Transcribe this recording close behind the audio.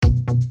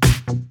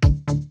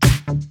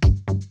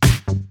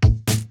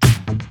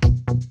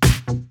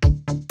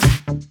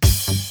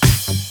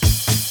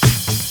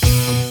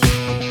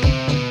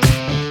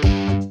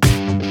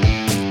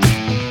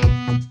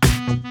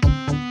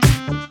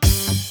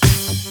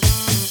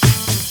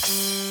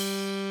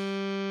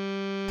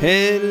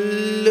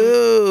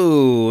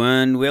Hello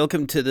and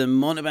welcome to the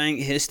Montebank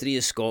History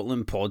of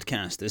Scotland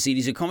podcast, a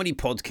series of comedy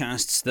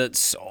podcasts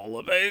that's all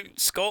about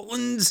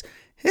Scotland's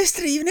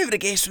history. You'd never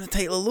guess from the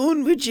title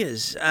alone, would you?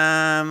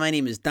 My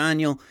name is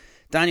Daniel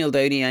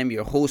Downey. I'm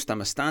your host.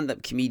 I'm a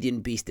stand-up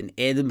comedian based in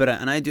Edinburgh,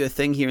 and I do a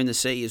thing here in the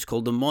city. It's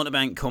called the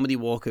Montebank Comedy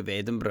Walk of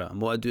Edinburgh,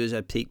 and what I do is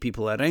I take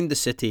people around the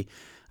city,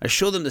 I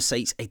show them the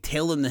sights, I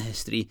tell them the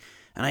history,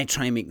 and I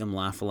try and make them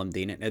laugh while I'm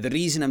doing it. Now, the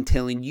reason I'm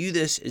telling you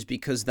this is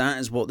because that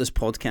is what this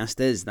podcast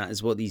is. That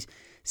is what these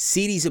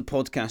series of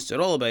podcasts are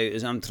all about,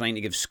 is I'm trying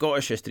to give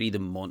Scottish history the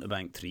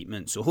Montebank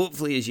treatment. So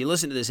hopefully, as you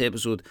listen to this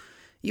episode,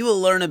 you will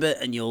learn a bit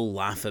and you'll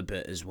laugh a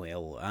bit as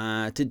well.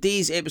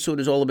 Today's episode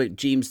is all about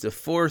James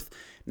IV.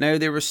 Now,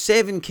 there were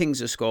 7 kings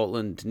of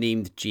Scotland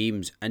named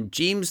James, and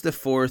James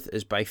IV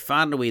is by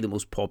far and away the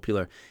most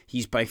popular.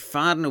 He's by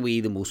far and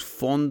away the most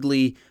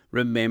fondly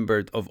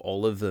remembered of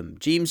all of them.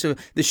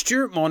 The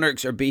Stuart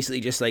monarchs are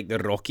basically just like the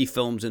Rocky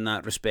films in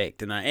that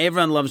respect, and that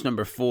everyone loves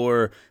number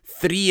 4,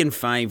 3 and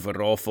 5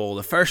 were awful,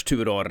 the first 2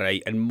 were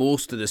alright, and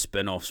most of the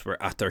spin-offs were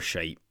utter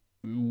shite.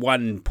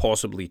 1,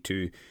 possibly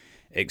 2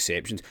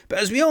 exceptions. But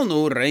as we all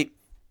know, right,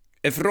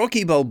 if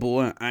Rocky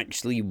Balboa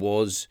actually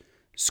was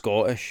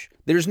Scottish,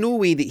 there's no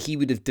way that he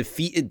would have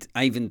defeated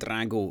Ivan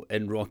Drago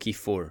in Rocky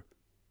 4.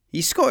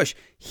 He's Scottish.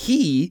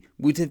 He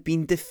would have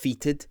been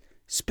defeated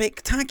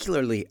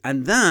spectacularly,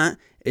 and that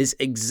is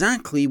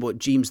exactly what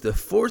James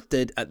IV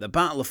did at the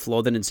Battle of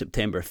Flodden in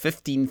September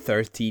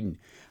 1513.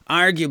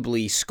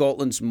 Arguably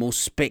Scotland's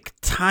most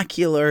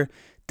spectacular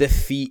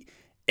defeat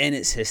in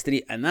its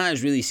history, and that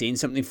is really saying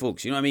something,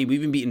 folks. You know what I mean? We've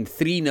been beaten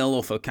 3-0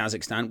 off of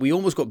Kazakhstan. We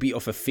almost got beat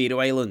off of Faroe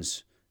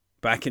Islands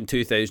back in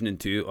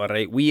 2002.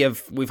 Alright,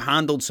 we've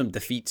handled some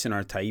defeats in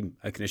our time,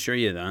 I can assure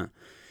you that.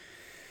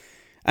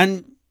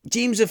 And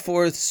James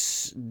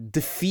IV's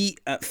defeat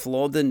at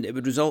Flodden, it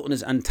would result in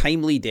his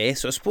untimely death.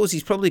 So I suppose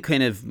he's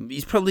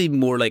probably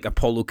more like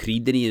Apollo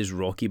Creed than he is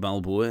Rocky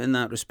Balboa in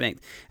that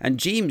respect. And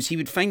James, he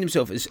would find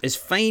himself, his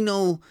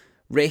final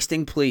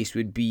resting place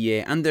would be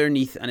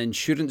underneath an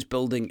insurance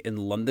building in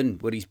London,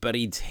 where he's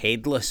buried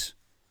headless.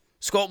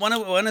 One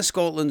of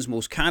Scotland's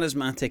most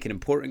charismatic and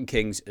important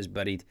kings is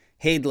buried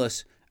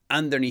headless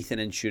underneath an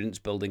insurance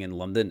building in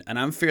London, and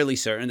I'm fairly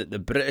certain that the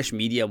British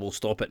media will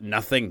stop at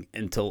nothing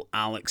until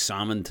Alex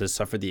Salmond has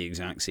suffered the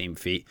exact same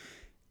fate.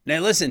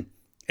 Now listen,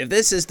 if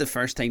this is the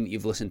first time that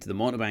you've listened to the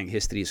Montebank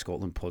History of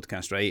Scotland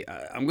podcast, right,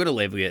 I'm going to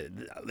level you.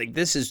 Like,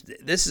 this is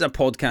a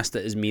podcast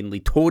that is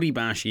mainly Tory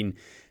bashing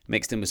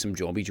mixed in with some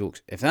jobby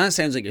jokes. If that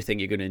sounds like your thing,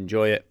 you're going to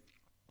enjoy it.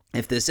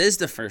 If this is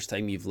the first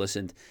time you've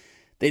listened,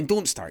 then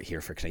don't start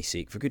here, for Christ's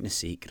sake. For goodness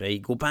sake,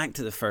 right? Go back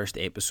to the first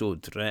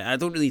episode, right? I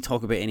don't really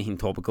talk about anything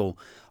topical.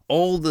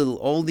 All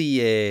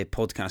the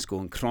podcasts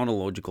go in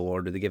chronological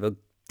order. They give a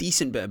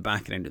decent bit of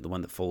background at the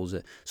one that follows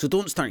it. So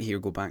don't start here.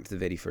 Go back to the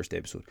very first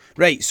episode.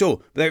 Right,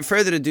 so without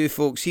further ado,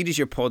 folks, here is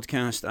your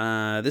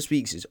podcast. This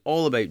week's is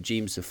all about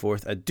James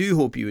IV. I do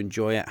hope you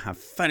enjoy it. Have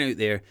fun out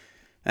there.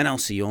 And I'll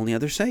see you on the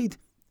other side.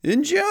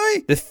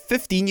 Enjoy! The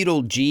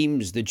 15-year-old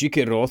James, the Duke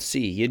of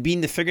Rothesay, he had been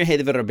the figurehead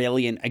of a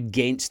rebellion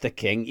against the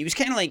king. He was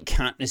kind of like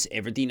Katniss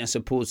Everdeen, I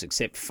suppose,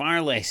 except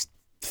far less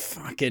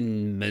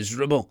fucking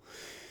miserable.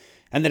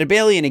 And the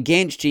rebellion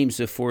against James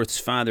IV's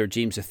father,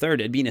 James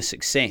III, had been a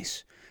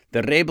success.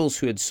 The rebels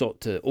who had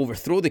sought to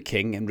overthrow the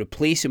king and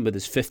replace him with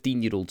his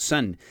 15-year-old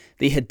son,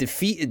 they had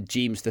defeated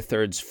James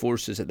III's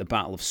forces at the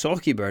Battle of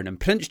Sauchieburn, and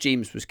Prince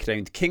James was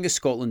crowned King of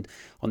Scotland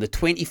on the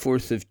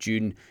 24th of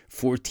June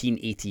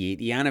 1488,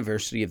 the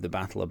anniversary of the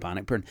Battle of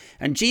Bannockburn.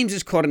 And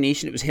James's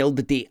coronation, it was held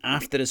the day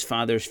after his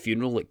father's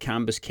funeral at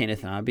Cambus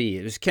Kenneth Abbey.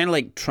 It was kind of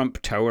like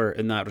Trump Tower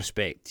in that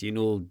respect, you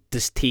know,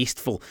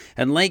 distasteful.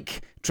 And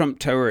like Trump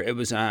Tower, it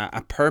was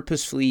a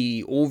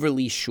purposefully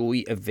overly showy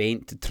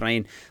event to try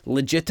and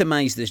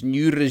legitimise this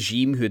new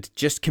regime who had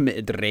just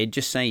committed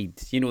regicide.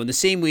 You know, in the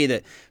same way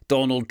that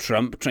Donald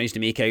Trump tries to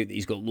make out that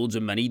he's got loads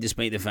of money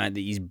despite the fact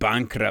that he's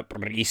bankrupt,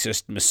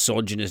 racist,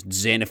 misogynist,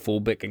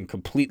 xenophobic and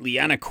completely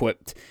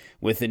unequipped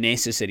with the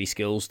necessary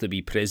skills to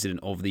be President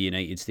of the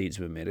United States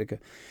of America.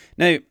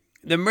 Now,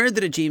 the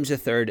murder of James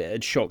III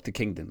had shocked the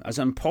kingdom. As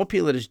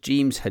unpopular as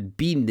James had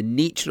been, the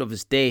nature of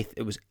his death,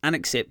 it was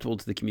unacceptable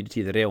to the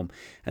community of the realm.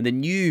 And the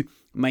new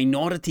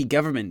minority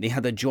government, they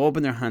had a job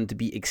in their hand to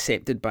be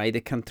accepted by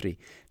the country.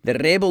 The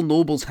rebel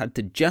nobles had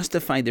to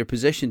justify their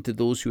position to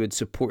those who had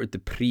supported the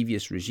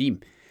previous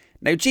regime.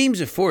 Now, James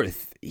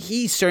IV,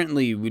 he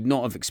certainly would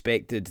not have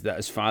expected that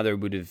his father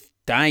would have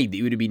died, that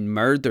he would have been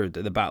murdered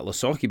at the Battle of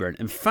Sauchieburn.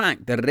 In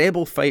fact, the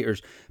rebel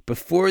fighters,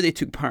 before they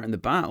took part in the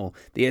battle,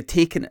 they had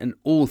taken an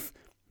oath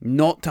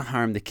not to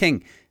harm the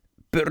king.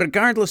 But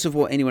regardless of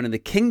what anyone in the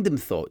kingdom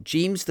thought,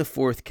 James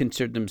IV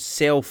considered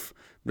himself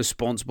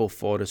responsible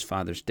for his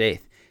father's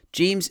death.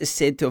 James is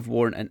said to have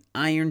worn an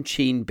iron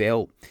chain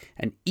belt,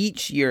 and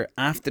each year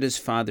after his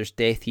father's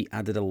death, he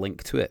added a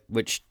link to it,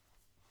 which,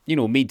 you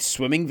know, made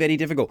swimming very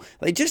difficult.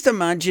 Like, just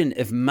imagine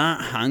if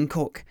Matt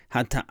Hancock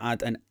had to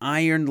add an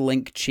iron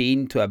link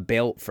chain to a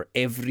belt for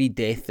every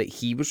death that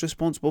he was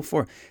responsible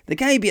for. The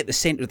guy would be at the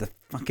centre of the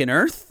fucking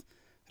earth,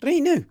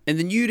 Right now, in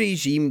the new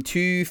regime,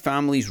 two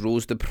families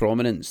rose to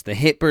prominence, the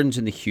Hepburns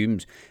and the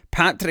Humes.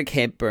 Patrick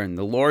Hepburn,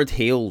 the Lord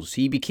Hailes,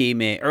 he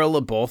became Earl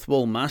of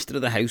Bothwell, Master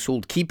of the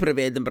Household, Keeper of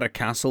Edinburgh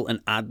Castle and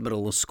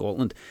Admiral of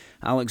Scotland.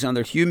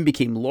 Alexander Hume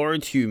became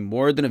Lord Hume,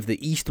 Warden of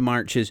the East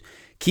Marches,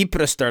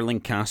 Keeper of Stirling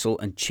Castle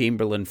and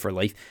Chamberlain for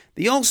life.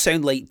 They all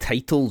sound like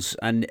titles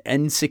an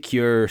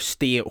insecure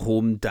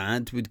stay-at-home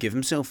dad would give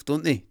himself,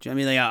 don't they? Do you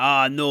know what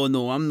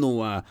I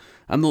mean? Like,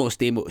 I'm not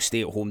a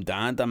stay-at-home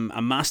dad. I'm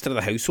a master of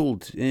the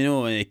household,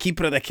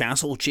 keeper of the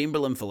castle,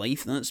 Chamberlain for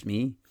life. That's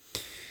me.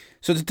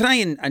 So to try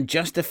and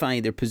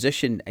justify their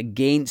position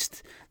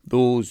against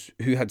those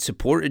who had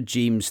supported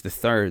James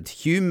III,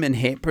 Hume and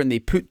Hepburn, they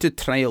put to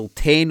trial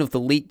 10 of the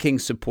late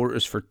King's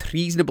supporters for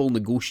treasonable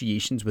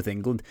negotiations with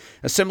England,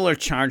 a similar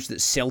charge that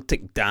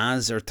Celtic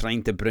Daz are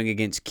trying to bring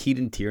against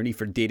Kieran Tierney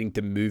for daring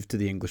to move to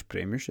the English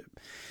Premiership.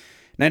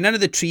 Now, none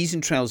of the treason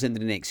trials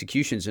ended in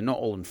executions, and not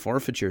all in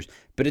forfeitures,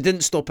 but it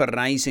didn't stop a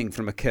rising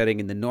from occurring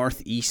in the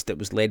northeast that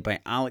was led by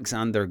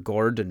Alexander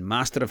Gordon,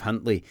 Master of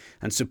Huntly,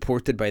 and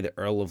supported by the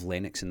Earl of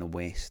Lennox in the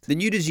west. The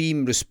new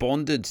regime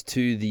responded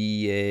to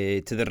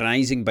the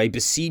rising by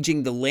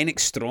besieging the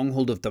Lennox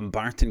stronghold of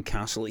Dumbarton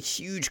Castle at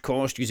huge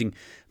cost, using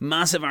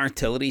massive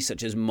artillery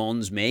such as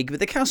Mons Meg,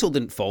 but the castle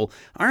didn't fall.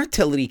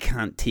 Artillery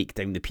can't take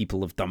down the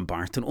people of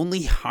Dumbarton,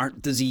 only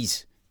heart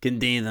disease can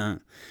do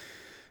that.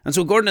 And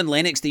so Gordon and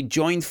Lennox, they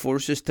joined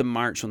forces to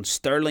march on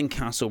Stirling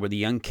Castle where the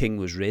young king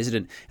was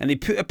resident, and they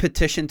put a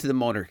petition to the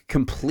monarch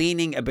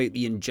complaining about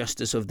the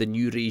injustice of the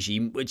new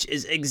regime, which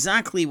is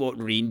exactly what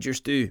Rangers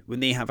do when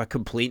they have a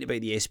complaint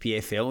about the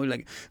SPFL. They're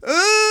like,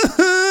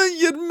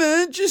 Your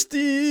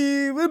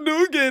Majesty, we're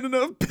not getting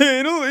enough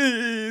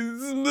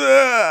penalties.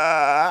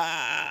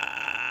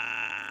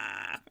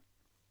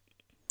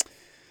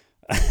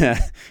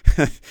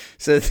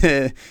 So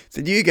the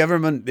new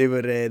government, they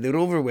were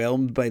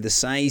overwhelmed by the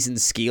size and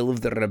scale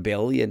of the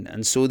rebellion,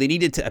 and so they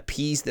needed to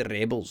appease the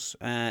rebels.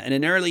 And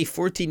in early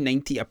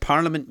 1490, a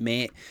parliament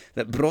met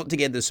that brought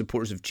together the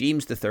supporters of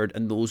James III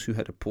and those who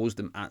had opposed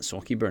him at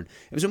Sauchieburn.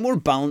 It was a more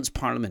balanced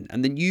parliament,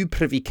 and the new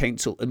Privy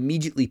Council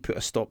immediately put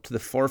a stop to the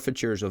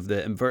forfeitures of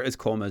the inverted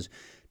commas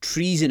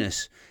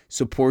treasonous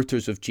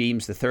supporters of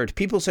James III.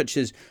 People such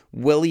as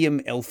William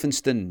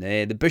Elphinston,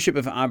 the Bishop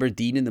of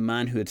Aberdeen and the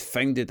man who had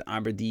founded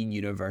Aberdeen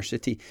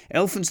University.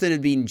 Elphinston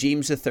had been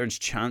James III's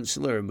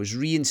Chancellor and was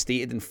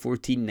reinstated in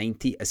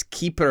 1490 as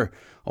Keeper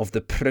of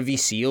the Privy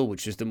Seal,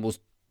 which was the most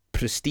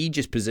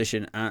prestigious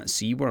position at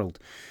SeaWorld.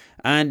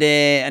 And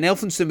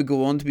Elphinston would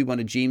go on to be one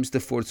of James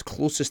IV's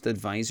closest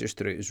advisors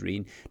throughout his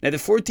reign. Now, the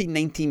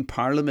 1419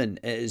 Parliament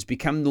has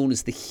become known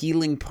as the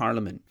Healing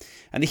Parliament.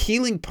 And the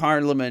Healing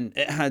Parliament,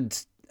 it had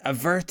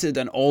averted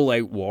an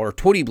all-out war.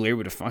 Tony Blair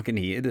would have fucking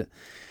hated it.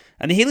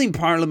 And the Healing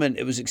Parliament,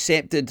 it was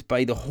accepted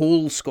by the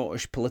whole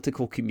Scottish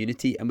political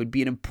community and would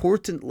be an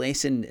important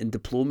lesson in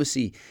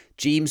diplomacy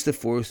James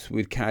IV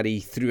would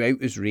carry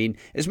throughout his reign.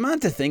 It's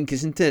mad to think,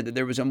 isn't it, that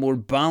there was a more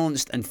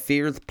balanced and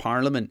fair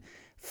Parliament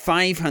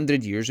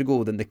 500 years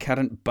ago than the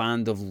current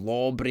band of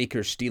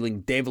lawbreakers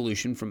stealing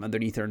devolution from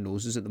underneath our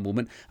noses at the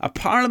moment. A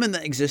parliament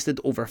that existed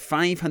over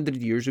 500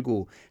 years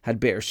ago had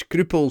better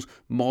scruples,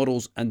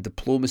 morals and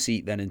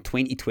diplomacy than in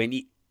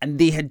 2020. And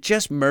they had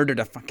just murdered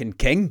a fucking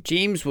king.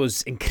 James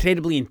was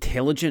incredibly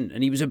intelligent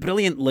and he was a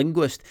brilliant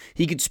linguist.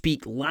 He could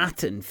speak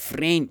Latin,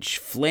 French,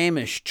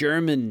 Flemish,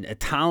 German,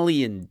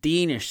 Italian,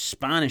 Danish,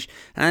 Spanish,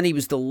 and he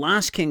was the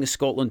last king of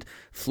Scotland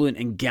fluent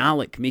in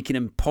Gaelic, making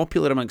him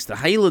popular amongst the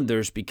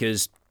Highlanders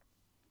because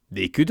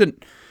they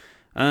couldn't.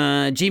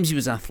 James, he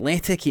was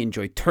athletic. He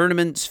enjoyed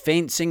tournaments,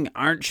 fencing,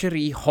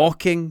 archery,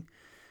 hawking,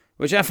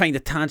 which I find a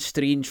tad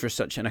strange for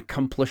such an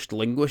accomplished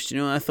linguist.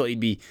 I thought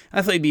he'd be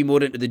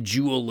more into the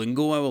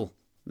Duolingo owl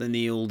than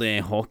the old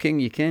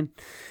hawking, you can.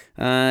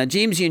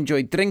 James, he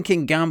enjoyed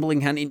drinking,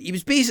 gambling, hunting. He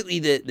was basically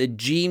the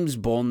James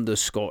Bond of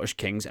Scottish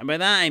kings. And by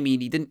that I mean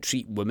he didn't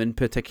treat women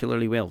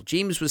particularly well.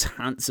 James was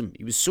handsome.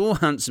 He was so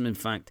handsome, in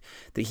fact,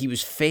 that he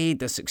was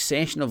fed a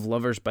succession of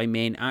lovers by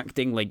men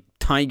acting like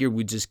Tiger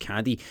Woods'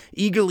 caddy,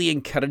 eagerly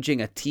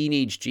encouraging a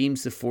teenage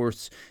James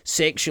IV's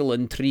sexual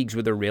intrigues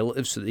with their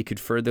relatives so that they could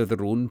further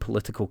their own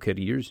political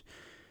careers.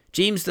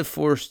 James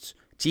IV's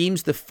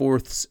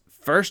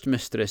first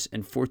mistress in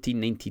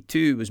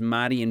 1492 was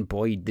Marion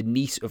Boyd, the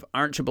niece of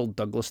Archibald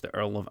Douglas, the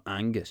Earl of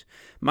Angus.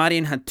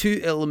 Marion had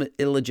two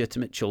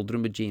illegitimate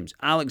children with James,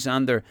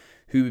 Alexander,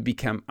 who would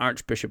become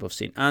Archbishop of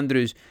St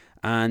Andrews,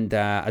 and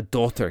a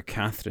daughter,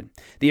 Catherine.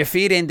 The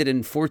affair ended in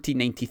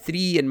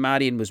 1493 and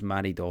Marion was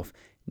married off.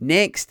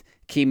 Next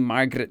came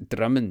Margaret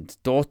Drummond,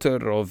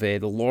 daughter of the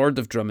Lord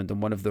of Drummond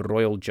and one of the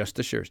royal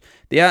justiciars.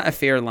 The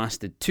affair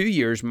lasted 2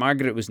 years.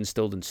 Margaret was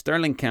installed in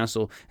Stirling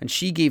Castle and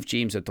she gave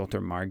James a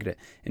daughter, Margaret.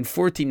 In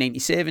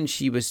 1497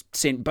 she was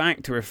sent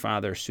back to her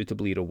father,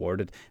 suitably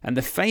rewarded. And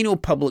the final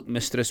public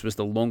mistress was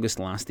the longest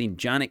lasting,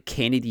 Janet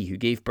Kennedy, who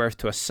gave birth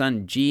to a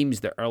son, James,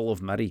 the Earl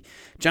of Murray.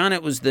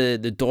 Janet was the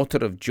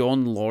daughter of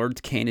John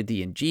Lord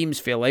Kennedy, and James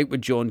fell out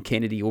with John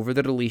Kennedy over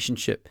the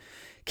relationship.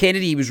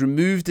 Kennedy was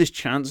removed as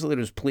Chancellor and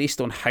was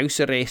placed on house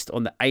arrest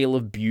on the Isle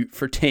of Bute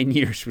for 10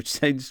 years, which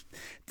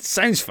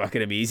sounds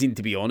fucking amazing,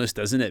 to be honest,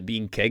 doesn't it,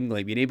 being king?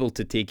 Like, being able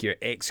to take your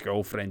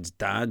ex-girlfriend's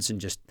dads and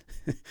just,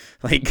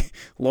 like,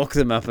 lock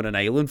them up on an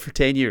island for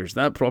 10 years.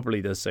 That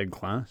properly does sound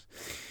class.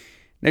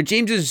 Now,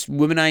 James's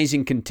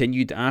womanising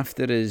continued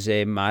after his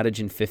marriage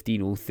in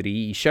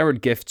 1503. He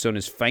showered gifts on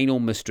his final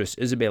mistress,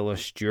 Isabella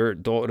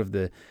Stuart, daughter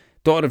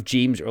of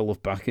James, Earl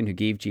of Buchan, who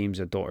gave James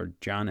a daughter,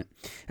 Janet.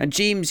 And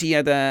James, he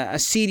had a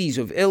series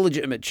of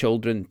illegitimate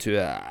children to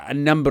a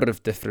number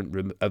of different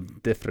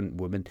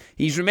women.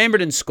 He's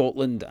remembered in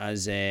Scotland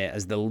as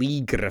the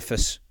Lee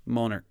Griffiths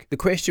monarch. The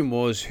question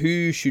was,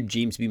 who should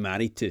James be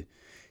married to?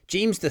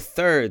 James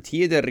III,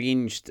 he had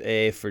arranged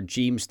for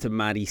James to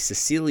marry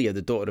Cecilia,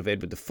 the daughter of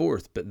Edward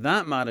IV, but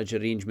that marriage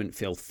arrangement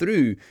fell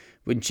through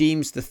when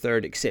James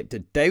III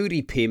accepted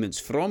dowry payments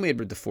from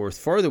Edward IV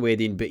for the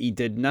wedding, but he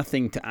did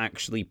nothing to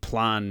actually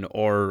plan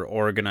or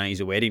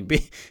organise a wedding.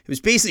 It was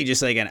basically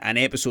just like an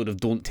episode of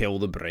Don't Tell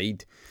the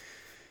Bride.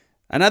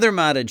 Another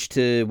marriage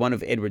to one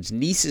of Edward's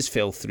nieces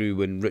fell through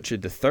when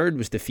Richard III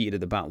was defeated at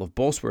the Battle of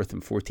Bosworth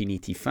in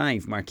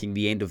 1485, marking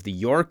the end of the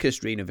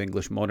Yorkist reign of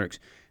English monarchs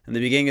and the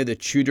beginning of the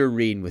Tudor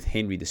reign with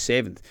Henry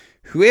VII.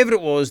 Whoever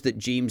it was that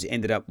James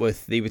ended up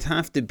with, they would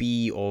have to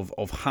be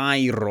of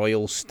high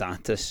royal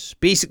status.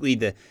 Basically,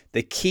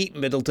 the Kate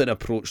Middleton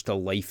approach to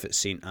life at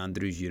St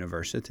Andrews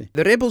University.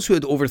 The rebels who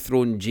had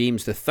overthrown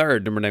James III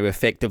and were now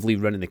effectively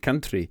running the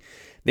country,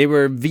 they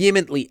were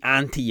vehemently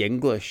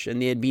anti-English,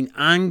 and they had been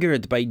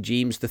angered by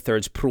James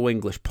III's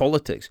pro-English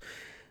politics.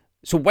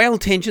 So while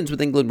tensions with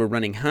England were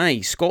running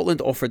high,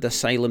 Scotland offered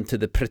asylum to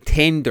the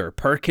pretender,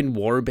 Perkin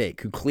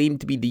Warbeck, who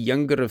claimed to be the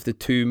younger of the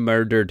two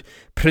murdered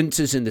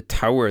princes in the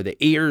Tower, the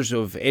heirs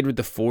of Edward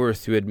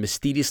IV, who had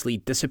mysteriously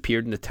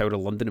disappeared in the Tower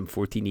of London in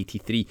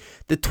 1483.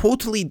 The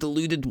totally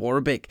deluded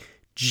Warbeck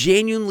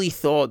genuinely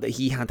thought that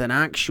he had an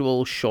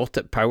actual shot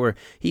at power.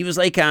 He was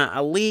like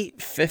a late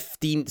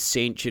 15th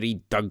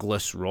century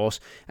Douglas Ross,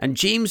 and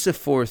James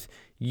IV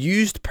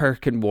used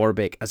Perkin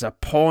Warbeck as a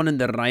pawn in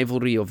the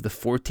rivalry of the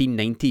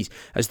 1490s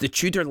as the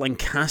Tudor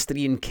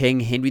Lancastrian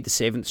king Henry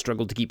VII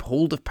struggled to keep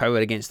hold of power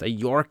against a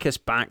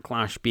Yorkist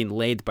backlash being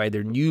led by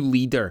their new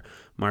leader,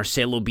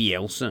 Marcelo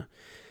Bielsa.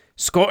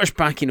 Scottish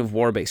backing of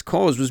Warbeck's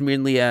cause was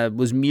merely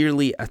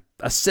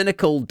a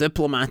cynical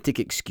diplomatic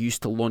excuse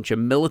to launch a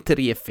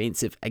military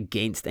offensive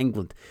against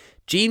England.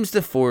 James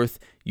IV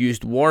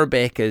used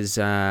Warbeck as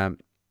an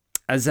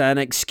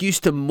excuse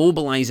to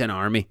mobilise an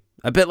army,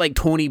 a bit like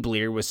Tony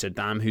Blair with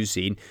Saddam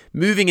Hussein,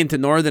 moving into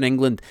northern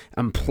England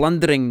and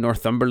plundering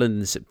Northumberland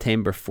in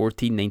September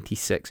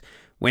 1496.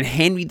 When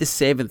Henry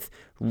VII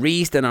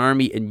raised an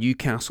army in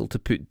Newcastle to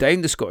put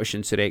down the Scottish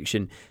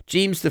insurrection,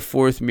 James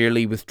IV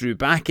merely withdrew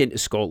back into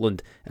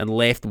Scotland and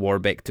left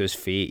Warbeck to his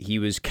fate. He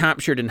was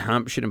captured in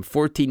Hampshire in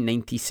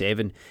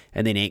 1497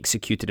 and then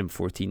executed in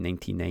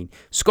 1499.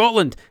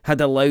 Scotland had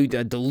allowed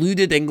a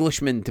deluded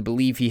Englishman to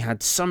believe he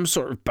had some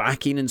sort of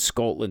backing in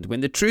Scotland,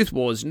 when the truth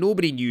was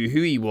nobody knew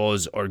who he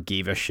was or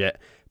gave a shit.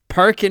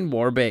 Perkin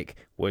Warbeck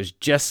was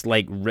just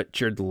like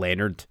Richard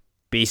Leonard,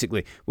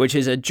 basically, which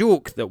is a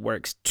joke that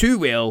works too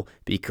well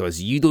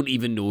because you don't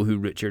even know who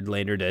Richard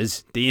Leonard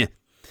is, do you?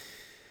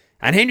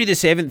 And Henry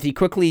VII, he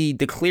quickly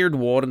declared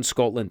war on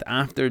Scotland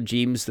after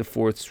James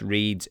IV's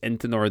raids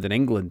into northern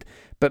England.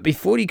 But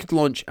before he could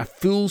launch a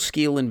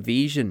full-scale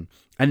invasion,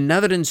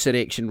 another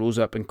insurrection rose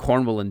up in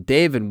Cornwall and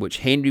Devon, which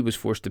Henry was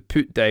forced to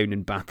put down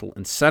in battle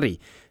in Surrey.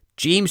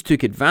 James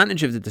took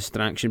advantage of the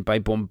distraction by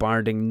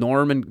bombarding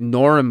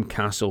Norham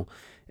Castle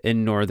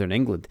in northern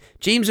England.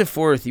 James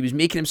IV, he was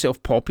making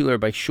himself popular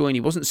by showing he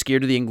wasn't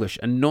scared of the English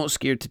and not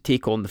scared to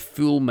take on the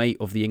full might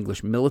of the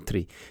English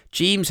military.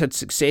 James had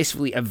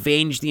successfully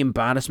avenged the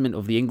embarrassment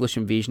of the English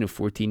invasion of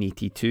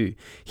 1482.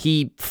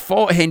 He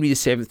fought Henry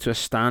VII to a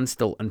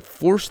standstill and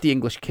forced the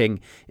English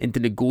king into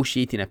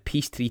negotiating a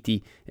peace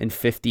treaty in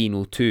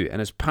 1502, and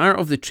as part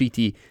of the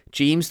treaty,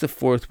 James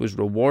IV was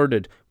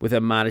rewarded with a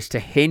marriage to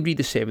Henry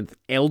VII's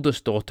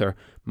eldest daughter,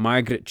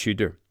 Margaret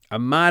Tudor. A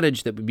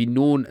marriage that would be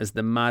known as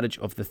the marriage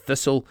of the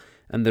Thistle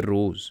and the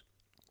Rose.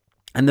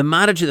 And the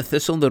marriage of the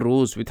Thistle and the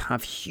Rose would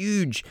have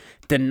huge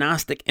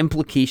dynastic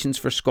implications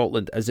for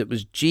Scotland, as it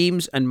was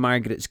James and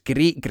Margaret's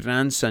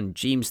great-grandson,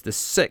 James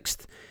VI,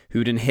 who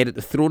would inherit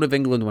the throne of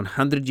England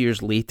 100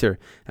 years later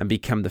and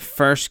become the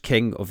first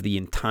king of the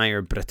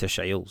entire British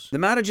Isles. The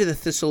marriage of the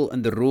Thistle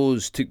and the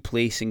Rose took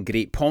place in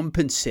great pomp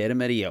and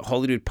ceremony at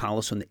Holyrood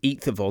Palace on the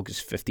 8th of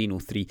August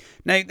 1503.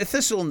 Now, the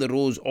Thistle and the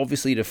Rose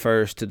obviously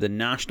refers to the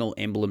national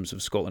emblems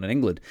of Scotland and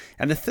England,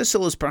 and the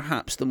Thistle is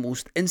perhaps the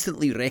most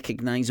instantly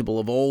recognisable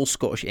of all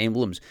Scottish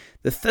emblems.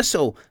 The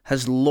Thistle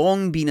has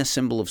long been a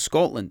symbol of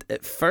Scotland.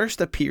 It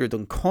first appeared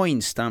on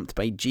coins stamped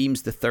by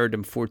James III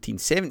in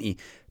 1470,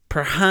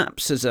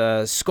 perhaps as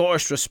a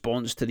Scottish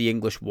response to the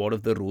English War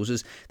of the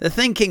Roses. The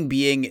thinking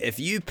being, if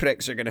you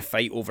pricks are going to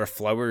fight over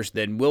flowers,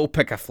 then we'll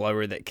pick a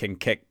flower that can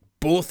kick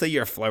both of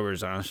your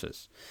flowers'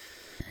 asses.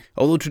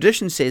 Although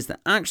tradition says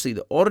that actually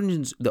the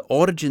origins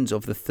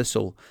of the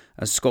thistle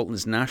as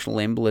Scotland's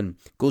national emblem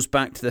goes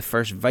back to the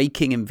first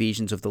Viking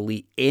invasions of the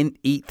late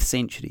 8th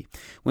century,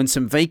 when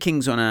some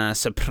Vikings on a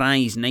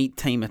surprise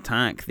nighttime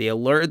attack, they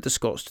alerted the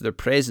Scots to their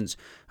presence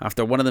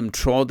after one of them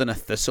trod on a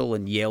thistle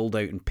and yelled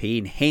out in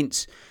pain.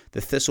 Hence,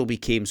 the thistle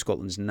became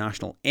Scotland's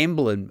national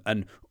emblem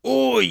and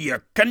 "Oh,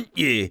 you cunt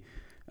you,"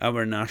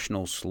 our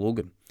national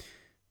slogan.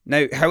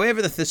 Now,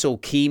 however the thistle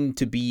came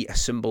to be a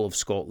symbol of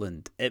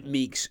Scotland, it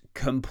makes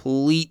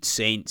complete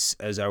sense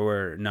as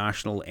our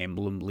national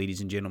emblem, ladies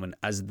and gentlemen,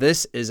 as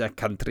this is a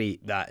country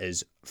that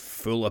is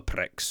full of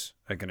pricks,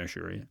 I can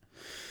assure you.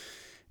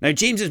 Now,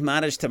 James's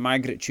marriage to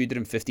Margaret Tudor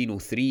in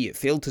 1503, it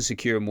failed to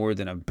secure more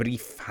than a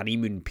brief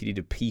honeymoon period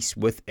of peace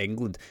with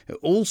England. It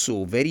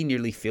also very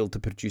nearly failed to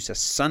produce a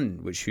son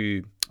who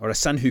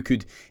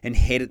could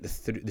inherit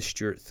the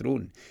Stuart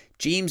throne.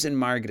 James and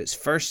Margaret's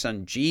first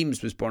son,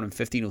 James, was born in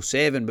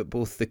 1507, but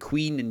both the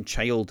Queen and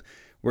child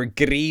were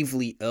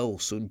gravely ill.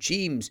 So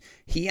James,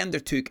 he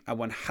undertook a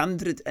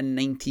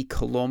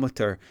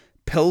 190-kilometre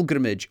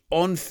pilgrimage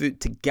on foot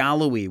to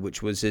Galloway,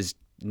 which was his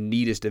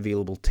nearest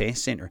available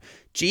test centre.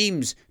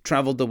 James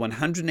travelled the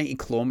 190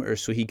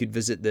 kilometres so he could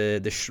visit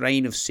the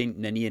shrine of St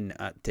Ninian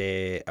at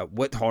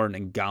Whithorn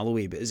in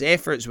Galloway, but his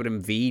efforts were in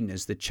vain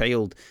as the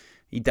child,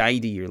 he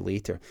died a year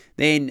later.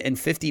 Then in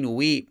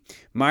 1508,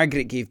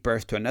 Margaret gave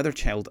birth to another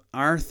child,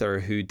 Arthur,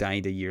 who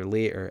died a year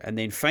later. And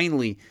then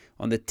finally,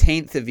 on the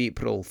 10th of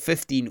April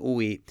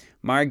 1508,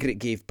 Margaret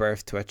gave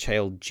birth to a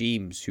child,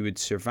 James, who would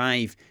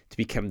survive to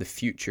become the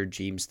future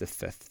James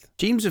V.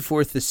 James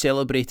IV is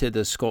celebrated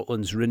as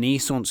Scotland's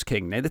Renaissance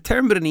king. Now, the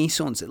term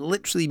Renaissance, it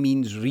literally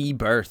means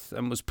rebirth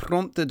and was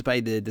prompted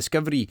by the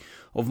discovery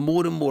of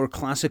more and more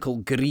classical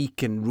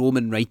Greek and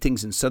Roman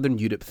writings in southern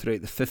Europe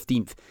throughout the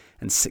 15th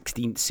and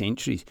 16th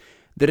centuries.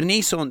 The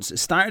Renaissance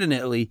started in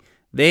Italy,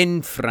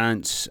 then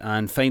France,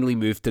 and finally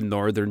moved to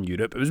northern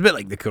Europe. It was a bit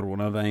like the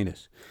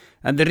coronavirus.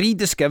 And the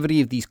rediscovery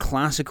of these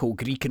classical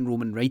Greek and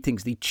Roman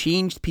writings, they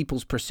changed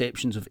people's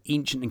perceptions of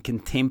ancient and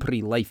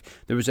contemporary life.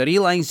 There was a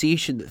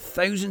realisation that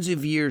thousands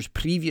of years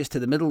previous to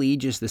the Middle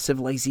Ages, the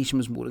civilization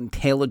was more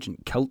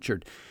intelligent,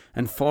 cultured,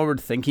 and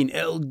forward-thinking.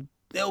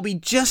 It'll be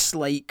just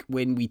like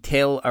when we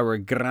tell our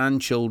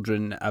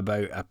grandchildren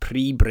about a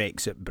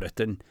pre-Brexit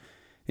Britain.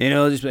 You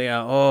know, just like,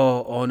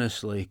 oh,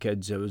 honestly,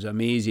 kids, it was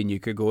amazing. You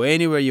could go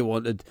anywhere you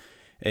wanted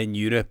in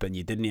Europe and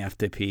you didn't have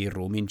to pay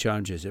roaming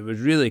charges. It was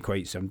really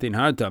quite something.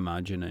 Hard to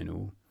imagine, I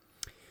know.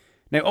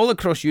 Now, all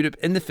across Europe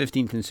in the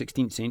 15th and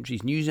 16th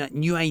centuries,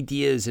 new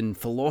ideas in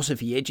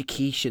philosophy,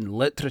 education,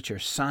 literature,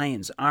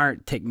 science,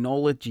 art,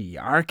 technology,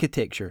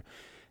 architecture,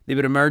 they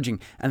were emerging.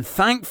 And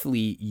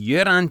thankfully,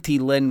 your Auntie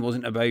Lynn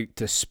wasn't about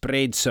to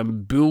spread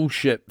some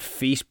bullshit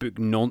Facebook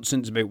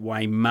nonsense about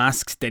why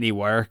masks didn't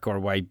work or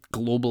why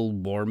global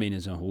warming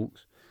is a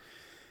hoax.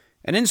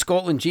 And in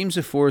Scotland, James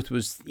IV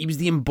was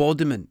the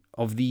embodiment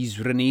of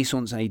these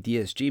Renaissance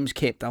ideas. James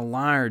kept a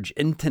large,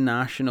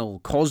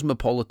 international,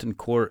 cosmopolitan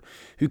court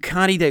who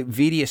carried out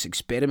various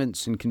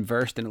experiments and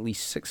conversed in at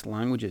least 6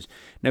 languages.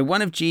 Now,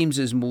 one of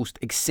James's most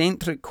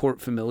eccentric court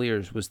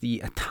familiars was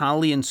the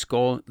Italian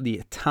scholar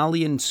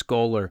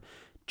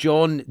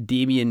John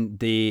Damian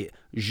de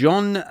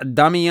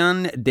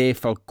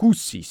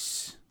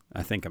Falcusis.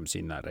 I think I'm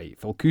saying that right.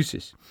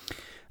 Falcusis.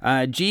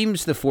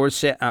 James IV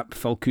set up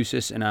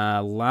Falcusis in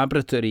a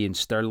laboratory in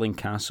Stirling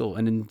Castle,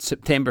 and in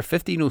September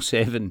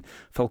 1507,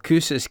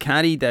 Falcusis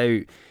carried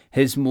out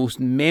his most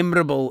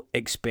memorable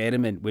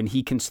experiment when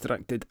he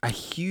constructed a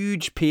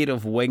huge pair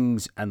of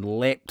wings and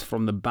leapt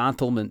from the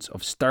battlements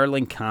of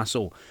Stirling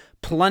Castle,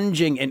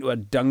 plunging into a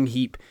dung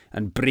heap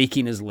and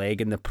breaking his leg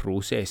in the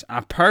process.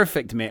 A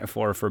perfect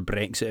metaphor for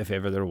Brexit if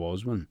ever there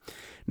was one.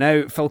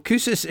 Now,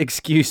 Falcusis'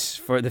 excuse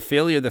for the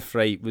failure of the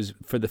flight was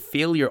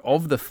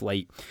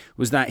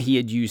that he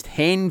had used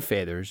hen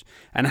feathers,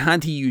 and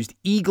had he used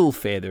eagle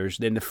feathers,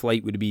 then the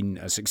flight would have been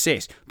a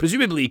success.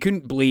 Presumably, he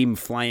couldn't blame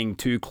flying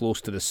too close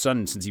to the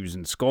sun since he was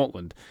in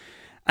Scotland.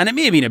 And it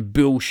may have been a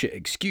bullshit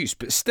excuse,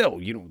 but still,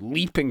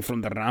 leaping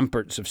from the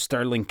ramparts of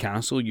Stirling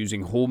Castle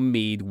using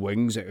homemade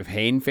wings out of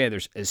hen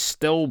feathers is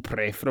still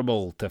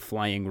preferable to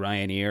flying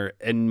Ryanair,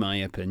 in my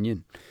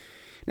opinion.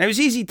 Now, it's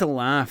easy to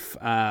laugh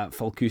at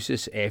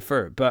Falcusis'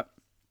 effort, but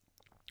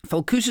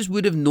Falcusis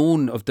would have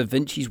known of Da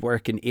Vinci's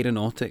work in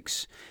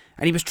aeronautics,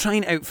 and he was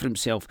trying out for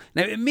himself.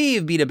 Now, it may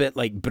have been a bit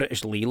like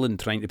British Leyland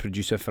trying to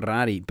produce a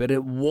Ferrari, but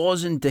it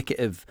was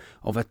indicative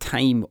of a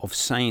time of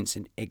science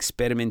and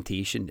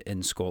experimentation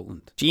in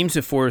Scotland. James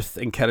IV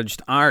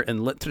encouraged art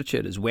and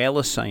literature as well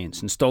as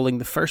science, installing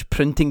the first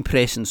printing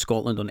press in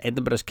Scotland on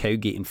Edinburgh's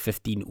Cowgate in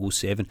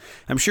 1507.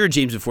 I'm sure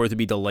James IV would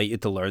be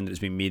delighted to learn that it's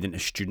been made into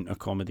student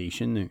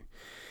accommodation now.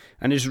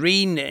 And his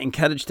reign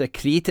encouraged a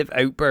creative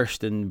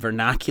outburst in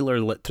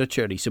vernacular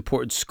literature. He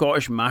supported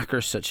Scottish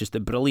makers such as the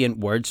brilliant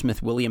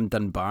wordsmith William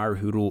Dunbar,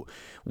 who wrote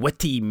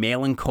witty,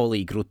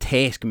 melancholy,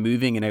 grotesque,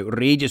 moving and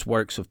outrageous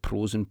works of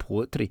prose and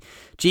poetry.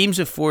 James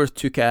IV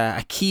took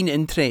a keen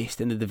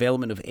interest in the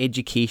development of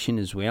education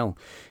as well.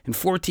 In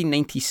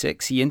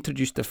 1496, he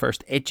introduced the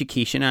first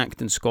Education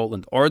Act in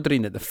Scotland,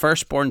 ordering that the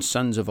firstborn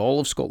sons of all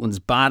of Scotland's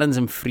barons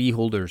and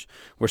freeholders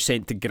were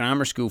sent to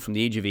grammar school from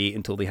the age of 8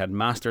 until they had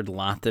mastered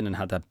Latin and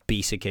had a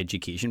basic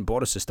education.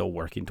 Boris is still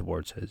working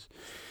towards his.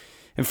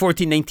 In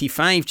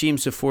 1495,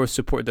 James IV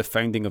supported the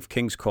founding of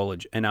King's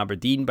College in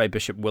Aberdeen by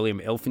Bishop William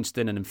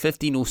Elphinston, and in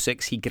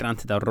 1506 he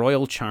granted a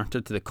royal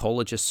charter to the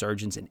College of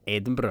Surgeons in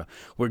Edinburgh,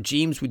 where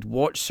James would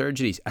watch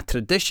surgeries, a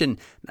tradition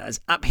that is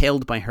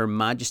upheld by Her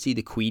Majesty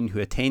the Queen, who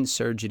attends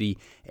surgery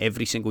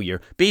every single year.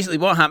 Basically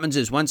what happens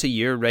is once a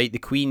year, right, the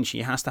Queen,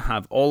 she has to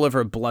have all of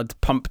her blood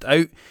pumped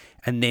out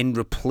and then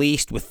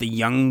replaced with the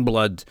young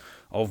blood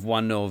of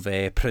one of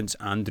Prince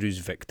Andrew's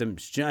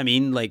victims. Do you know what I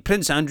mean? Like,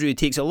 Prince Andrew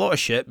takes a lot of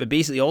shit, but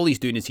basically all he's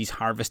doing is he's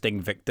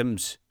harvesting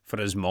victims for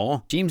his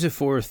maw. James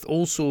IV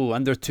also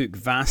undertook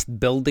vast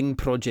building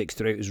projects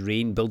throughout his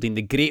reign, building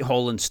the Great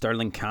Hall in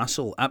Stirling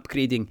Castle,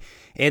 upgrading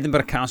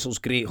Edinburgh Castle's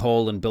Great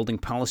Hall, and building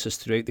palaces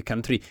throughout the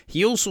country.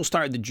 He also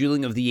started the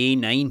duelling of the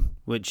A9,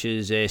 which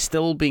is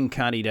still being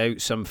carried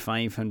out some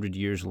 500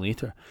 years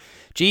later.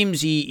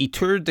 James, he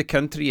toured the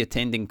country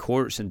attending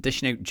courts and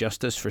dishing out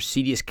justice for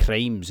serious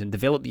crimes, and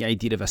developed the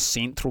idea of a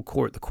central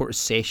court, the Court of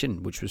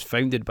Session, which was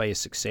founded by his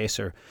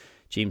successor,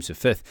 James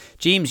V.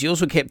 James, he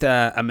also kept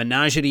a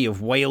menagerie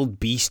of wild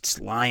beasts,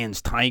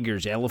 lions,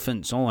 tigers,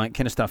 elephants, all that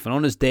kind of stuff. And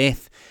on his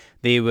death,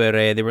 they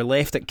were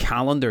left at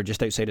Callander,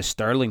 just outside of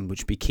Stirling,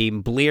 which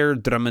became Blair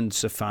Drummond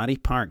Safari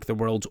Park, the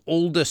world's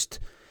oldest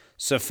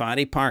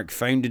safari park,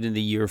 founded in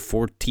the year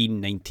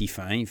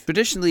 1495.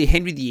 Traditionally,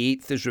 Henry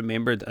VIII is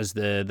remembered as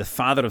the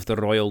father of the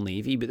Royal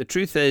Navy, but the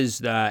truth is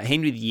that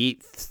Henry VIII,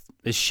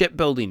 his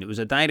shipbuilding, it was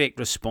a direct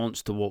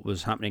response to what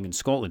was happening in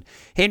Scotland.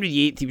 Henry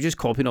VIII, he was just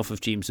copying off of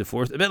James IV,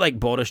 a bit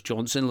like Boris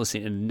Johnson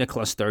listening to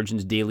Nicola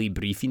Sturgeon's daily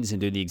briefings and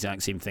doing the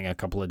exact same thing a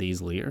couple of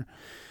days later.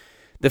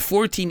 The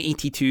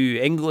 1482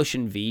 English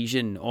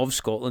invasion of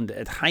Scotland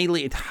had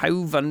highlighted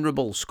how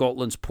vulnerable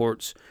Scotland's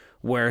ports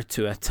were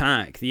to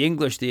attack. The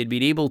English, they had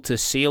been able to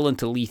sail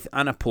into Leith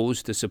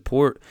unopposed to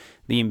support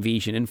the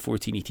invasion in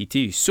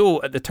 1482. So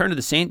at the turn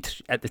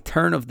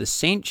of the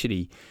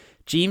century,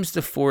 James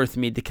IV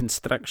made the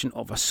construction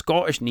of a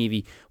Scottish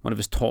navy one of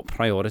his top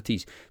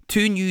priorities.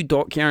 2 new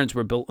dockyards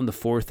were built on the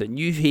Forth at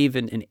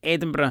Newhaven in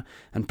Edinburgh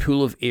and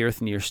Pool of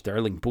Airth near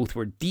Stirling. Both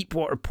were deep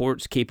water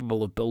ports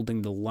capable of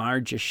building the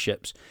largest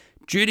ships.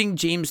 During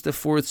James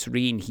IV's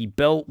reign, he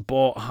built,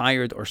 bought,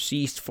 hired or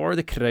seized for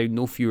the crown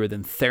no fewer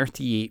than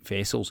 38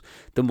 vessels,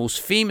 the most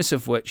famous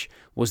of which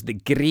was the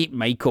Great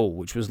Michael,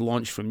 which was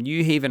launched from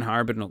Newhaven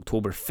Harbour in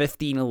October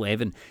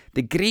 1511.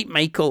 The Great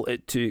Michael,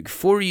 it took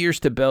 4 years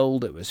to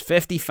build, it was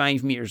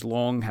 55 metres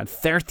long, had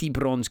 30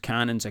 bronze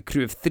cannons, a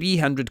crew of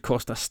 300,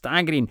 cost a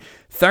staggering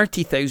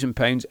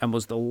 £30,000 and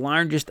was the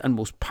largest and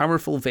most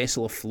powerful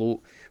vessel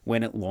afloat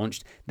when it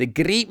launched. The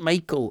Great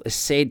Michael is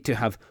said to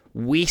have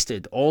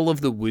wasted all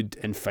of the wood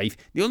in Fife.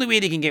 The only way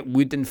they can get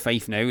wood in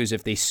Fife now is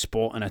if they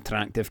spot an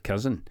attractive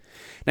cousin.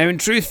 Now, in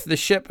truth, the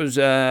ship was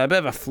a bit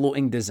of a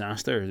floating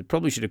disaster. They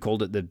probably should have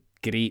called it the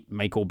Great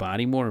Michael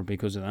Barrymore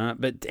because of that.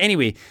 But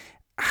anyway,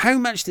 how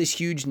much this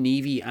huge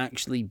navy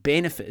actually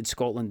benefited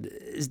Scotland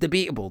is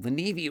debatable. The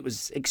navy, it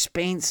was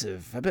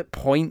expensive, a bit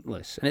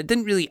pointless, and it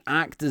didn't really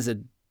act as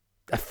an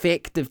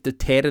effective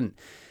deterrent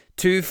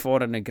to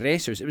foreign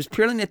aggressors. It was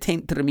purely an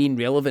attempt to remain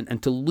relevant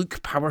and to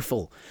look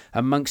powerful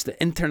amongst the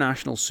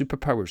international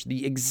superpowers.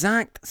 The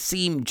exact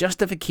same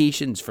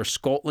justifications for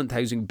Scotland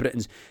housing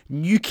Britain's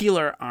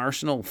nuclear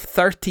arsenal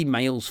 30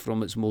 miles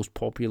from its most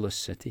populous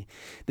city.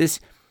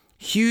 This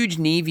huge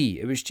navy,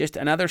 it was just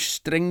another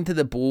string to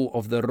the bow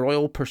of the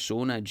royal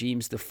persona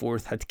James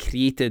IV had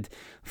created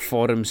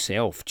for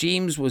himself.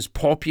 James was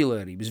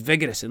popular, he was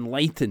vigorous,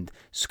 enlightened.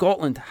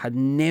 Scotland had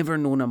never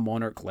known a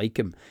monarch like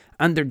him.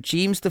 Under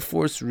James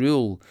IV's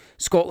rule,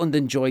 Scotland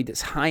enjoyed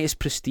its highest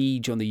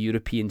prestige on the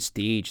European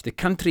stage. The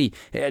country,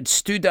 it had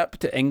stood up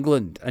to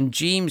England, and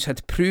James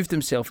had proved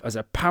himself as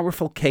a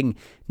powerful king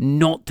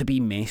not to be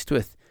messed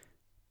with.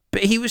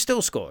 But he was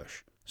still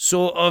Scottish,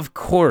 so of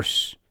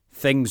course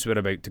things were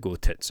about to go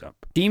tits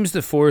up. James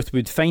IV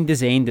would find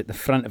his end at the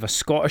front of a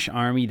Scottish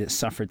army that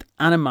suffered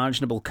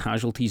unimaginable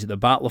casualties at the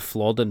Battle of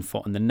Flodden,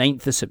 fought on the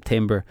 9th of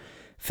September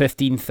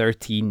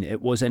 1513.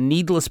 It was a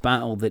needless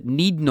battle that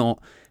need not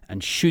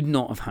and should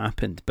not have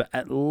happened, but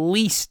at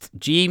least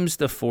James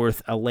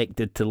IV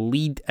elected to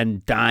lead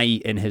and die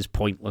in his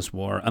pointless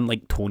war,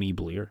 unlike Tony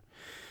Blair.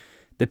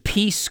 The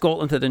peace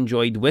Scotland had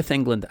enjoyed with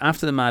England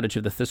after the marriage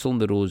of the Thistle and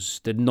the Rose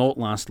did not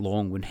last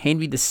long. When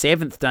Henry VII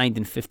died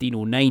in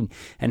 1509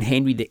 and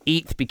Henry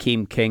VIII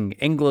became king,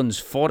 England's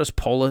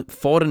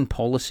foreign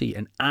policy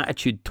and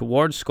attitude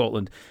towards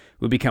Scotland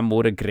would become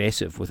more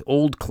aggressive, with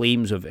old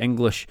claims of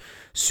English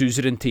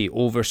suzerainty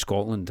over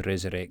Scotland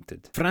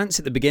resurrected. France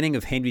at the beginning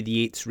of Henry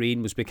VIII's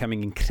reign was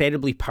becoming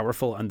incredibly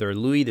powerful under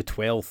Louis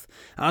XII,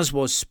 as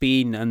was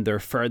Spain under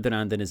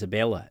Ferdinand and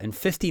Isabella. In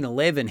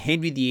 1511,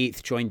 Henry VIII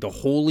joined the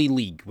Holy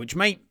League, which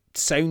might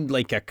sound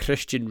like a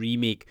Christian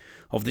remake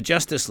of the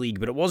Justice League,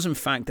 but it was in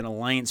fact an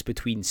alliance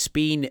between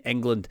Spain,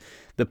 England,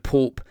 the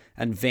Pope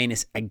and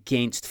Venice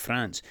against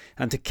France.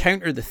 And to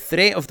counter the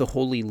threat of the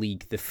Holy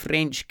League, the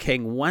French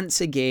king once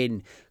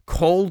again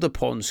called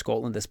upon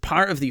Scotland as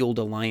part of the old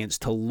alliance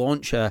to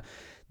launch a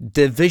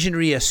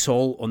divisionary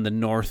assault on the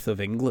north of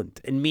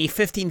England. In May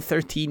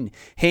 1513,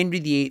 Henry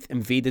VIII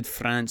invaded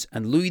France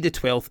and Louis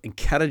XII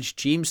encouraged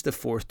James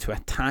IV to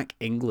attack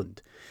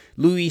England.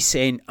 Louis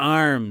sent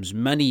arms,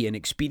 money and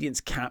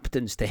experienced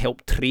captains to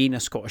help train a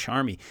Scottish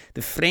army.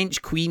 The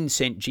French Queen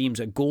sent James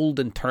a gold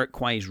and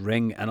turquoise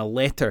ring and a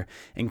letter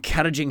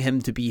encouraging him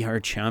to be her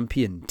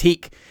champion.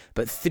 Take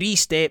but 3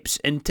 steps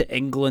into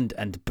England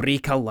and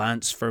break a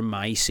lance for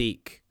my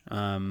sake.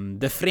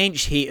 The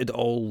French hated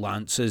all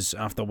lances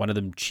after one of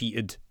them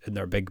cheated in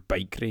their big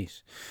bike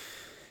race.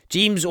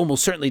 James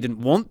almost certainly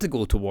didn't want to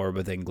go to war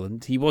with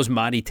England. He was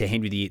married to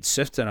Henry VIII's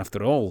sister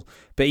after all,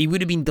 but he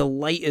would have been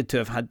delighted to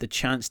have had the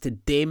chance to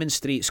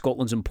demonstrate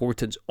Scotland's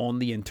importance on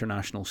the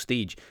international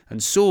stage.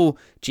 And so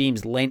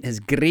James lent his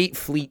great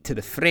fleet to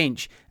the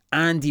French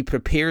and he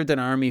prepared an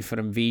army for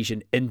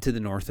invasion into the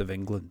north of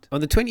England.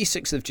 On the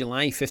 26th of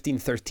July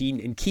 1513,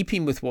 in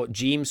keeping with what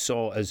James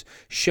saw as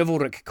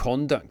chivalric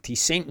conduct, he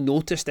sent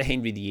notice to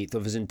Henry VIII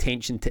of his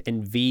intention to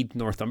invade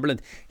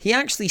Northumberland. He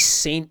actually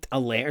sent a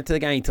letter to the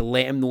guy to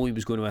let him know he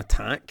was going to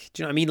attack.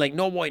 Do you know what I mean? Like,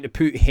 not wanting to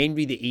put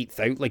Henry VIII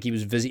out like he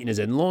was visiting his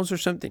in-laws or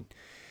something.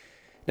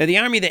 Now, the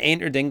army that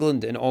entered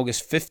England in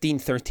August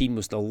 1513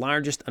 was the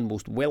largest and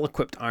most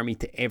well-equipped army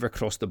to ever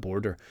cross the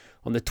border.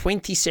 On the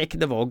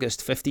 22nd of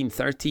August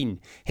 1513,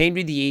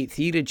 Henry VIII,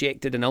 he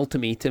rejected an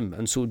ultimatum,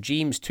 and so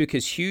James took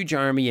his huge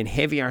army and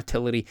heavy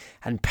artillery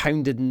and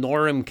pounded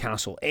Norham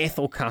Castle,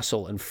 Ethel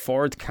Castle and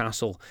Ford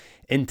Castle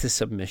into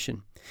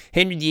submission.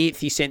 Henry VIII,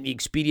 he sent the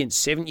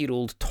experienced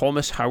 70-year-old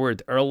Thomas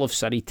Howard, Earl of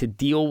Surrey, to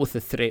deal with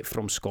the threat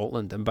from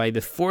Scotland, and by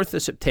the 4th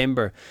of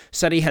September,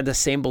 Surrey had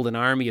assembled an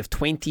army of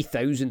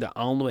 20,000 at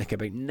Alnwick,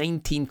 about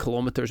 19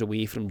 kilometres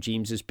away from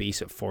James's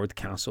base at Ford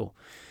Castle.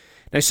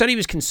 Now, Surrey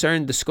was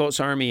concerned the Scots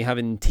army,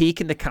 having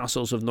taken the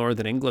castles of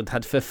northern England,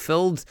 had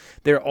fulfilled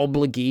their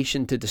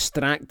obligation to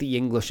distract the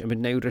English and would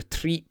now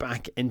retreat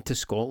back into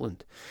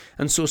Scotland.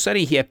 And so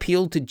Surrey, he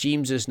appealed to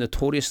James's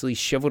notoriously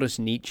chivalrous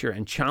nature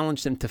and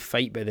challenged him to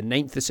fight by the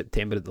 9th of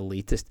September at the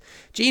latest.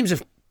 James,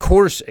 of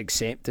course,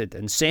 accepted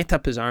and set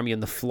up his army on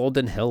the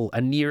Flodden Hill,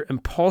 a near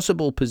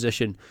impossible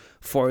position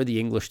for the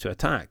English to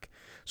attack.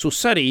 So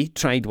Surrey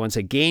tried once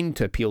again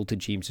to appeal to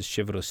James's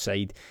chivalrous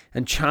side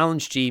and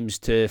challenged James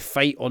to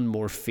fight on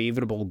more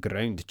favourable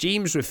ground.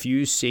 James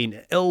refused, saying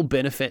it ill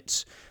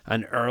benefits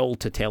an earl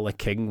to tell a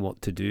king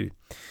what to do.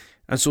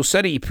 And so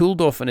Surrey pulled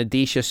off an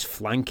audacious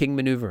flanking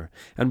manoeuvre,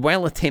 and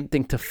while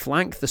attempting to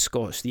flank the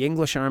Scots, the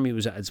English army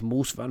was at its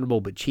most vulnerable,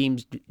 but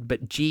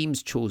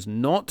James chose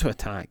not to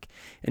attack.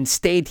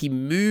 Instead, he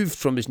moved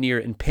from his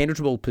near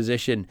impenetrable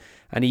position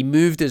and he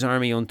moved his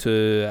army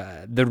onto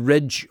the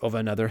ridge of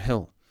another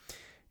hill.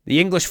 The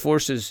English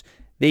forces,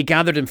 they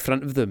gathered in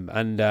front of them,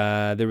 and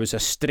there was a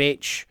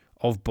stretch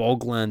of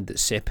bogland that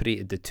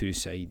separated the two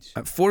sides.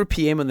 At 4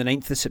 p.m. on the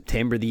 9th of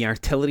September, the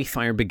artillery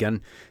fire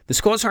began. The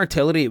Scots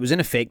artillery, it was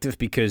ineffective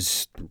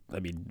because,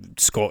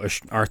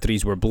 Scottish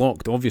arteries were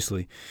blocked,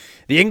 obviously.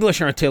 The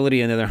English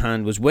artillery, on the other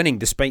hand, was winning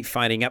despite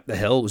firing up the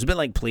hill. It was a bit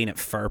like playing at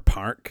Fir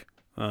Park,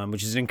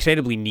 which is an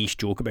incredibly niche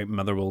joke about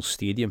Motherwell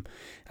Stadium.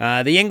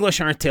 The English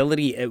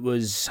artillery, it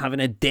was having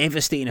a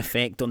devastating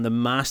effect on the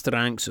massed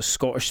ranks of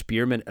Scottish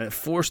spearmen, and it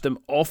forced them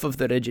off of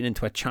the ridge and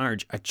into a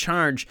charge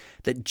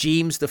that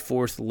James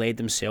IV led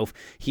himself.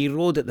 He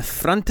rode at the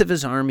front of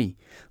his army,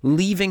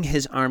 leaving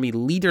his army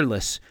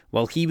leaderless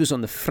while he was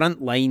on the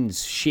front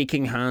lines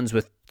shaking hands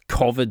with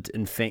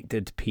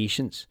COVID-infected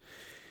patients.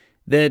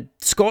 The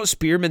Scots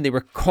spearmen, they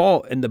were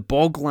caught in the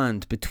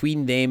bogland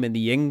between them and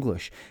the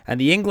English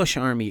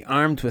army,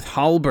 armed with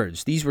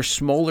halberds. These were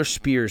smaller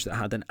spears that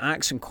had an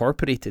axe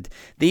incorporated.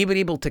 They were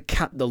able to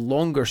cut the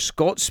longer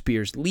Scots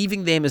spears,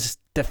 leaving them as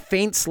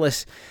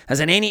defenceless as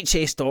an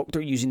NHS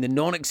doctor using the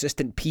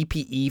non-existent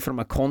PPE from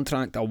a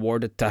contract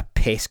awarded to a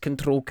pest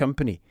control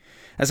company.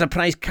 A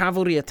surprise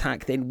cavalry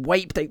attack then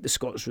wiped out the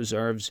Scots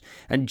reserves,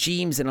 and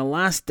James, in a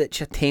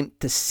last-ditch attempt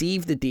to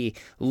save the day,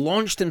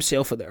 launched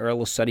himself at the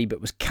Earl of Surrey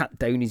but was cut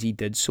down as he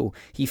did so.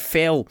 He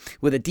fell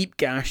with a deep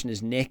gash in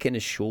his neck and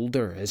his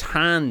shoulder. His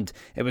hand,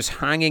 it was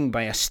hanging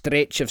by a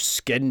stretch of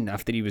skin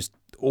after he was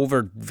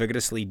over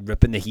vigorously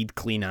ripping the heat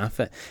clean off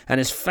it, and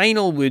his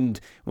final wound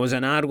was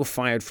an arrow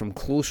fired from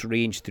close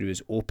range through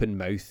his open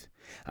mouth.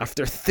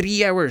 After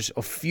 3 hours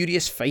of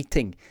furious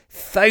fighting,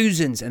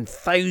 thousands and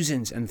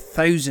thousands and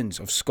thousands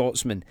of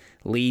Scotsmen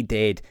lay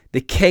dead.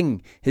 The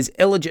king, his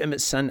illegitimate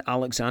son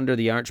Alexander,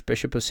 the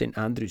Archbishop of St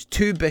Andrews,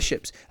 2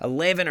 bishops,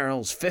 11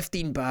 earls,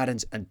 15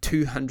 barons, and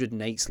 200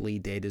 knights lay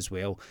dead as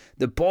well.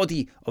 The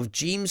body of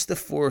James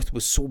IV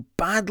was so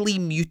badly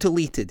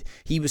mutilated,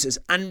 he was as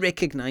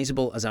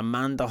unrecognisable as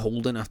Amanda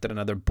Holden after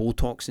another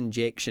Botox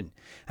injection,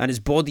 and his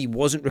body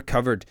wasn't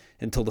recovered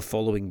until the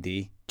following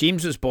day.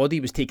 James's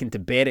body was taken to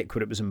Berwick,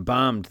 where it was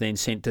embalmed, then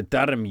sent to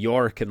Durham,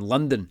 York and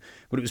London,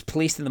 where it was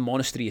placed in the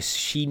monastery of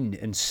Sheen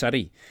in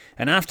Surrey.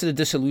 And after the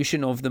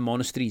dissolution of the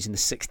monasteries in the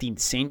 16th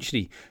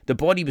century, the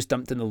body was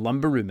dumped in the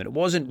lumber room, and it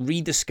wasn't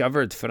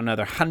rediscovered for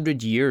another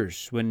 100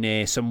 years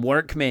when some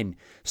workmen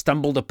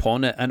stumbled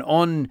upon it, and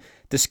on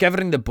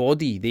discovering the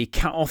body, they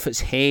cut off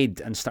its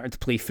head and started to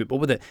play football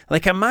with it.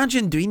 Like,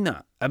 imagine doing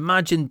that.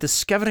 Imagine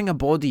discovering a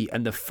body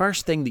and the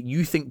first thing that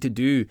you think to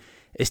do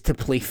is to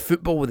play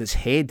football with its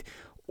head.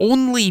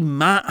 Only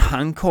Matt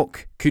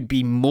Hancock could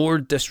be more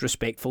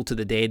disrespectful to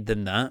the dead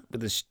than that,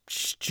 with his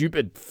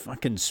stupid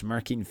fucking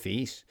smirking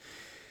face.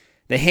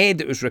 The head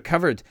that was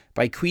recovered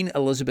by Queen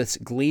Elizabeth's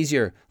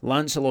glazier,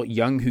 Lancelot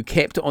Young, who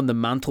kept it on the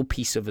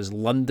mantelpiece of his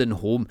London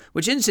home,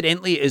 which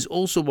incidentally is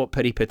also what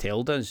Piri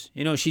Patel does.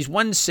 You know, she's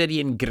one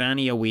Syrian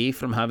granny away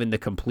from having the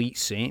complete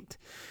set.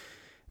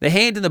 The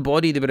head and the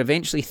body, they were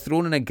eventually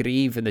thrown in a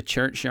grave in the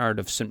churchyard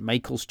of St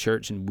Michael's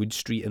Church in Wood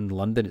Street in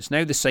London. It's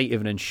now the site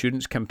of an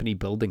insurance company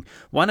building.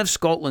 One of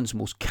Scotland's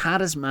most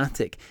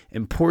charismatic,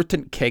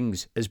 important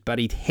kings is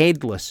buried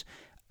headless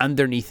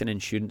underneath an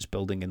insurance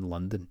building in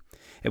London.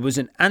 It was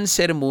an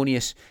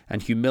unceremonious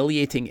and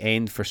humiliating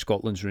end for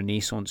Scotland's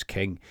Renaissance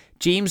king.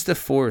 James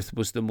IV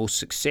was the most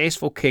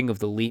successful king of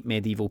the late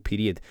medieval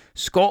period.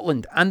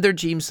 Scotland, under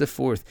James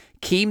IV,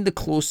 came the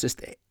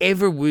closest it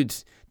ever would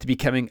to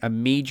becoming a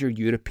major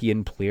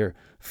European player.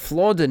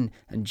 Flodden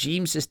and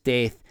James's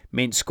death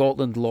meant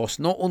Scotland lost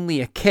not only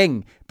a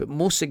king, but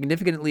most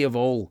significantly of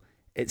all,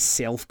 its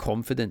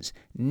self-confidence.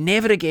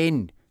 Never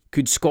again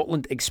could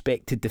Scotland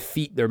expect to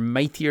defeat their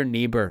mightier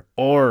neighbour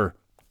or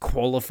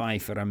qualify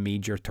for a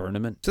major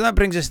tournament. So that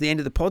brings us to the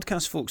end of the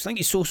podcast, folks. Thank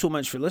you so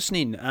much for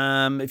listening.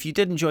 If you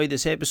did enjoy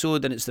this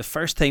episode and it's the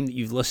first time that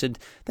you've listened,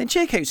 then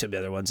check out some of the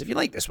other ones. If you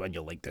like this one,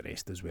 you'll like the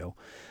rest as well.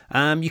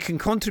 You can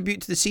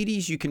contribute to the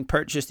series. You can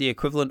purchase the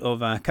equivalent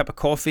of a cup of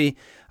coffee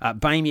at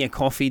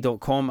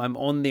buymeacoffee.com. I'm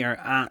on there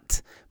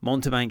at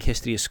Montebank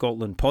History of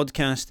Scotland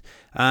podcast.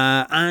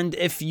 And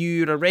if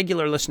you're a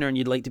regular listener and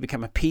you'd like to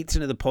become a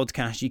patron of the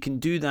podcast, you can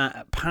do that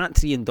at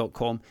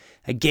patreon.com.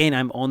 Again,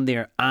 I'm on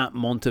there at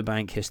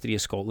Montebank History of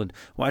Scotland.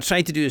 What I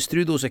try to do is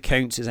through those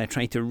accounts is I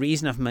try to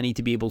raise enough money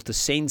to be able to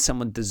send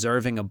someone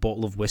deserving a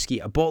bottle of whiskey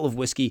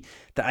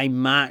that I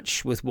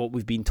match with what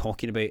we've been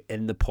talking about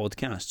in the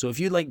podcast. So if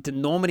you'd like to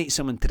nominate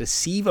someone to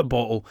receive a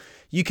bottle,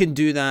 you can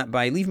do that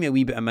by leaving me a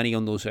wee bit of money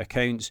on those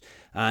accounts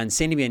and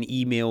sending me an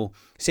email,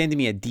 sending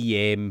me a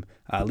DM,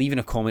 leaving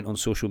a comment on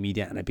social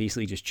media, and I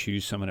basically just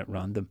choose someone at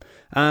random.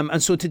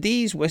 And so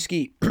today's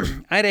whiskey,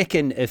 I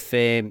reckon if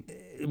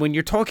when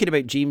you're talking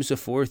about James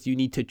IV, you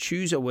need to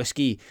choose a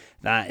whiskey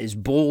that is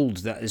bold,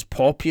 that is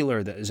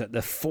popular, that is at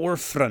the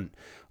forefront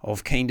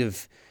of kind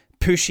of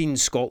pushing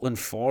Scotland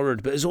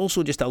forward, but is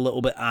also just a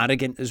little bit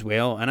arrogant as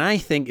well. And I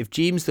think if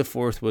James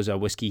IV was a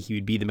whiskey, he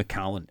would be the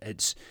Macallan.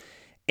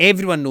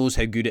 Everyone knows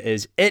how good it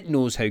is. It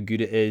knows how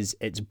good it is.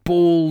 It's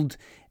bold.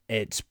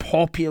 It's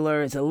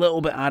popular. It's a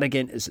little bit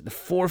arrogant. It's at the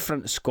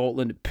forefront of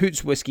Scotland. It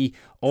puts whiskey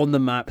on the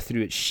map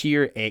through its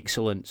sheer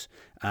excellence.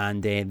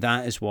 And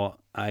that is what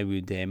I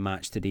would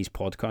match today's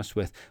podcast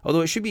with.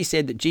 Although it should be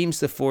said that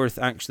James IV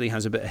actually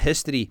has a bit of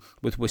history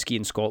with whiskey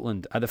in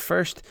Scotland. The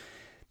first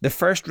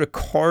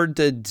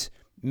recorded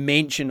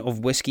mention of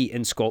whiskey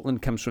in Scotland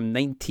comes from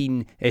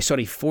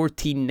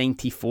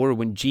 1494,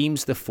 when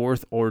James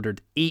IV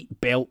ordered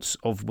 8 belts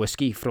of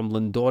whiskey from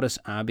Llandoris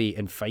Abbey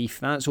in Fife.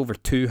 That's over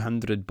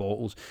 200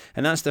 bottles,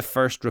 and that's the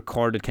first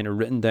recorded kind of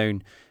written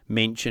down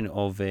mention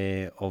of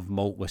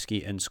malt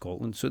whiskey in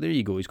Scotland. So there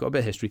you go. He's got a bit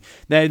of history.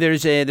 Now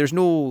there's been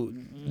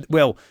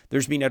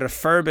a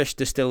refurbished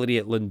distillery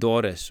at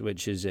Llandoris,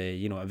 which is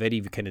a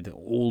very kind of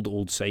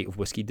old site of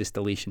whiskey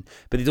distillation,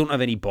 but they don't have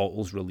any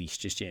bottles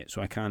released just yet,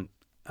 so I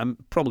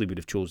probably would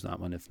have chosen that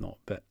one if not.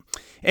 But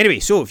anyway,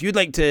 so if you'd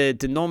like to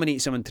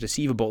nominate someone to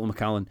receive a bottle of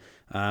Macallan,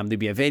 they'd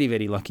be a very,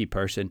 very lucky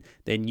person,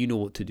 then you know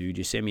what to do.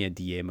 Just send me a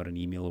DM or an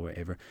email or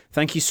whatever.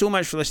 Thank you so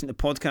much for listening to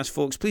the podcast,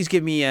 folks. Please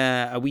give me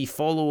a wee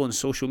follow on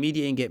social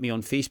media and get me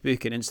on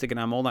Facebook and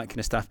Instagram, all that kind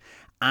of stuff,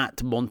 at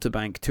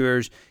Montebank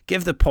Tours.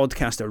 Give the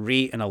podcast a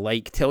rate and a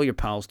like. Tell your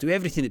pals. Do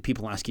everything that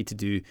people ask you to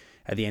do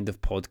at the end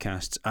of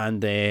podcasts.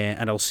 And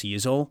I'll see you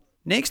all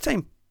next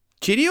time.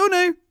 Cheerio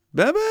now.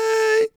 Bye-bye.